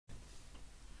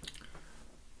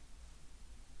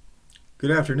Good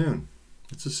afternoon.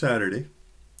 It's a Saturday.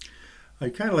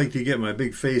 I'd kind of like to get my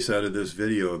big face out of this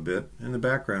video a bit. In the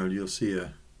background you'll see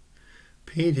a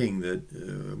painting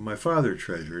that my father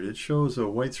treasured. It shows a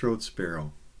white-throated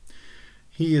sparrow.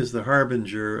 He is the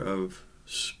harbinger of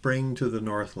spring to the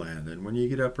Northland, and when you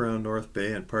get up around North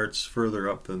Bay and parts further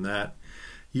up than that,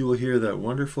 you will hear that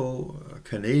wonderful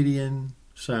Canadian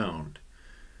sound.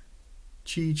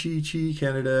 Chee, chee, chee,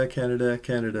 Canada, Canada,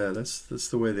 Canada. That's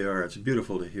the way they are. It's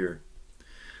beautiful to hear.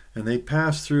 And they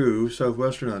pass through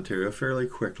southwestern Ontario fairly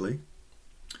quickly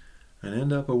and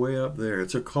end up way up there.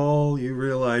 It's a call. You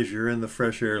realize you're in the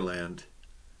fresh air land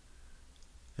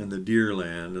and the deer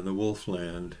land and the wolf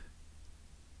land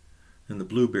and the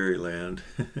blueberry land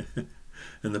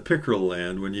and the pickerel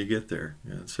land when you get there.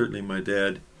 And certainly my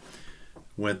dad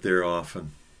went there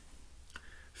often,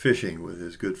 fishing with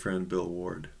his good friend Bill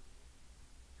Ward.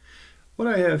 What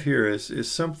I have here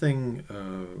is something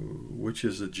which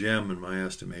is a gem in my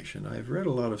estimation. I've read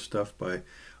a lot of stuff by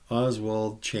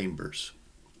Oswald Chambers.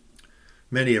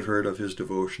 Many have heard of his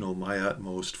devotional, My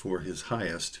Utmost for His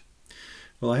Highest.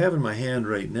 Well, I have in my hand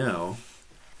right now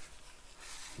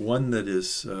one that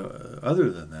is other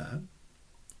than that,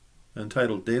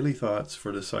 entitled Daily Thoughts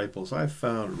for Disciples. I've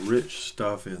found rich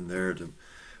stuff in there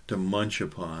to munch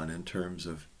upon in terms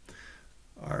of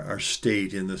our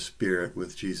state in the Spirit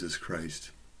with Jesus Christ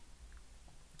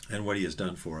and what He has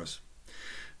done for us.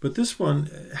 But this one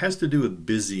has to do with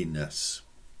busyness.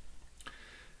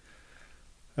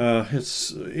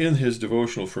 It's in his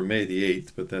devotional for May the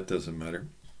 8th, but that doesn't matter.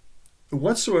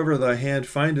 Whatsoever thy hand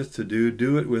findeth to do,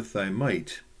 do it with thy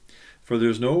might. For there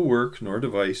is no work, nor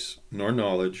device, nor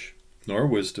knowledge, nor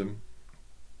wisdom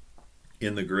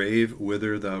in the grave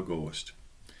whither thou goest.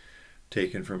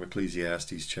 Taken from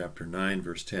Ecclesiastes chapter 9,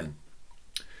 verse 10.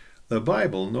 The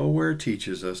Bible nowhere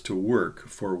teaches us to work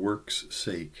for work's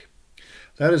sake.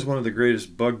 That is one of the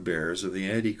greatest bugbears of the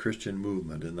anti-Christian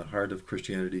movement in the heart of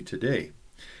Christianity today.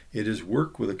 It is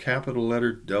work with a capital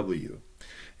letter W,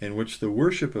 in which the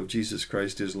worship of Jesus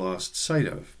Christ is lost sight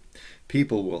of.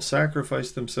 People will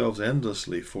sacrifice themselves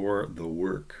endlessly for the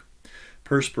work.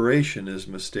 Perspiration is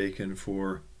mistaken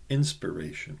for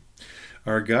inspiration.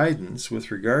 Our guidance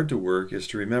with regard to work is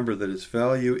to remember that its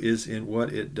value is in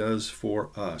what it does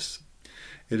for us.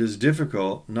 It is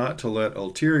difficult not to let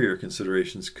ulterior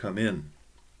considerations come in.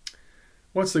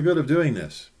 What's the good of doing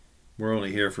this? We're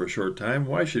only here for a short time.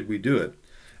 Why should we do it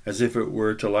as if it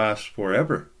were to last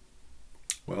forever?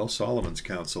 Well, Solomon's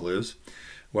counsel is,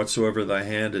 whatsoever thy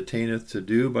hand attaineth to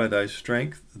do by thy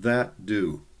strength, that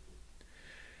do.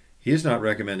 He is not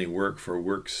recommending work for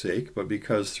work's sake, but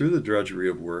because through the drudgery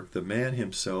of work, the man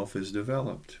himself is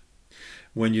developed.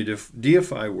 When you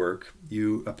deify work,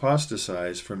 you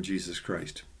apostatize from Jesus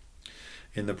Christ.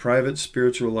 In the private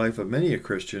spiritual life of many a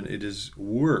Christian, it is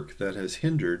work that has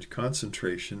hindered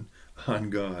concentration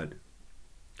on God.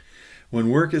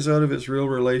 When work is out of its real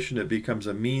relation, it becomes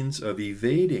a means of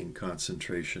evading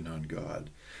concentration on God.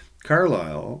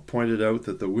 Carlyle pointed out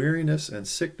that the weariness and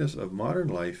sickness of modern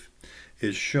life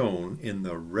is shown in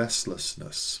the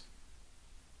restlessness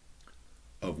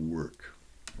of work.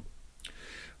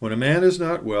 When a man is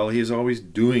not well, he is always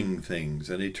doing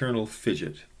things, an eternal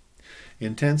fidget.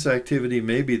 Intense activity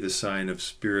may be the sign of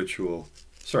physical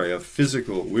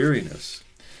weariness.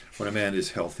 When a man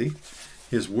is healthy,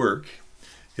 his work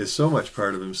is so much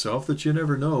part of himself that you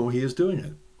never know he is doing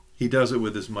it. He does it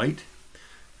with his might,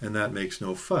 and that makes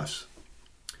no fuss.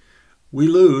 We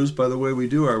lose, by the way we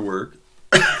do our work,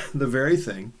 the very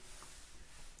thing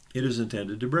it is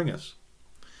intended to bring us.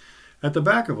 At the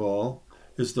back of all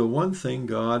is the one thing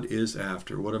God is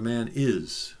after, what a man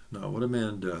is, not what a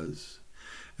man does.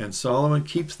 And Solomon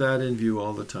keeps that in view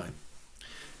all the time.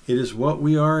 It is what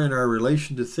we are in our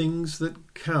relation to things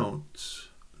that counts,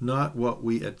 not what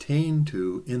we attain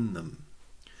to in them.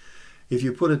 If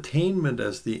you put attainment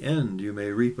as the end, you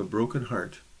may reap a broken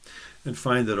heart and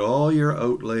find that all your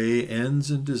outlay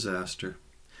ends in disaster.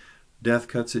 Death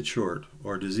cuts it short,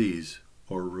 or disease,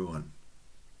 or ruin.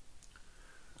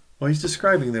 Well, he's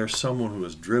describing there someone who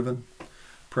is driven,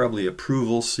 probably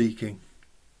approval-seeking,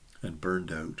 and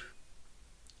burned out.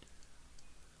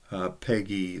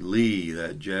 Peggy Lee,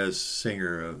 that jazz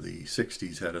singer of the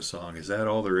 60s, had a song, Is That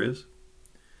All There Is?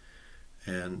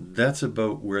 And that's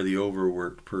about where the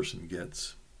overworked person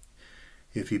gets.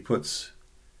 If he puts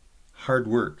hard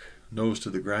work, nose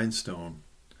to the grindstone,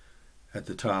 at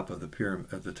the top of the pyramid,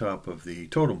 at the top of the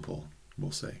totem pole,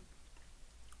 we'll say.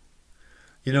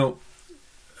 You know,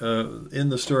 in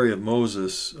the story of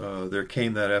Moses, there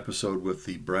came that episode with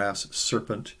the brass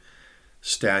serpent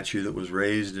statue that was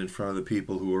raised in front of the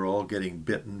people who were all getting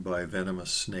bitten by venomous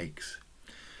snakes.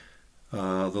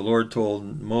 The Lord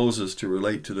told Moses to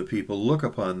relate to the people, look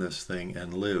upon this thing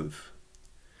and live.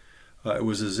 It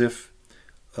was as if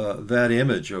that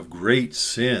image of great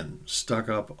sin stuck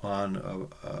up on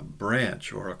a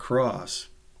branch or a cross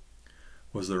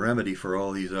was the remedy for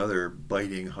all these other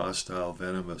biting, hostile,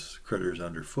 venomous critters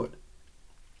underfoot.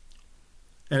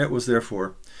 And it was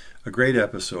therefore a great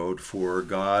episode for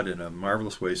God in a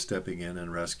marvelous way stepping in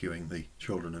and rescuing the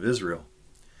children of Israel.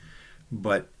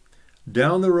 But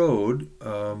down the road,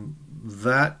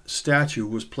 that statue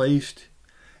was placed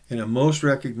in a most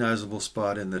recognizable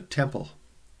spot in the temple.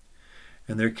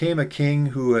 And there came a king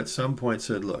who at some point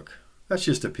said, look, that's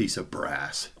just a piece of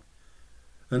brass.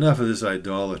 Enough of this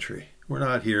idolatry. We're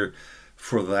not here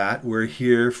for that. We're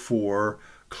here for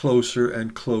closer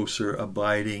and closer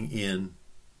abiding in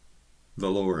the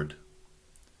Lord.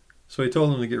 So he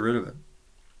told them to get rid of it.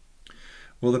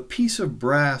 Well, the piece of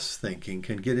brass thinking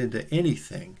can get into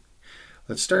anything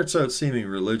that starts out seeming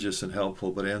religious and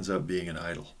helpful but ends up being an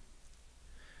idol.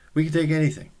 We can take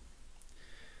anything.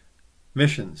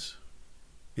 Missions,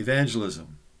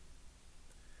 evangelism,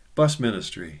 bus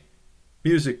ministry,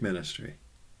 music ministry,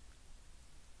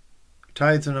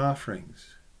 tithes and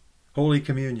offerings, Holy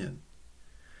Communion.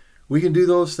 We can do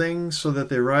those things so that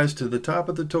they rise to the top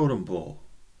of the totem pole.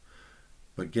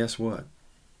 But guess what?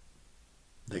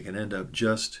 They can end up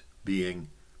just being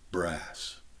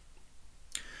brass.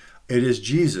 It is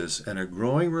Jesus and a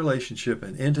growing relationship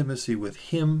and intimacy with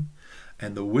Him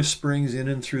and the whisperings in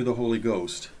and through the Holy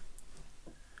Ghost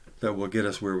that will get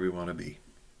us where we want to be.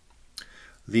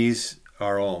 These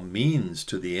are all means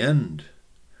to the end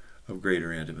of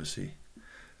greater intimacy.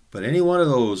 But any one of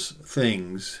those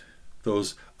things,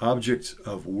 those objects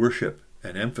of worship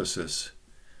and emphasis,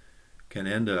 can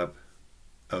end up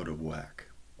out of whack.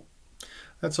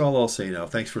 That's all I'll say now.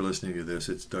 Thanks for listening to this.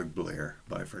 It's Doug Blair.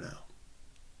 Bye for now.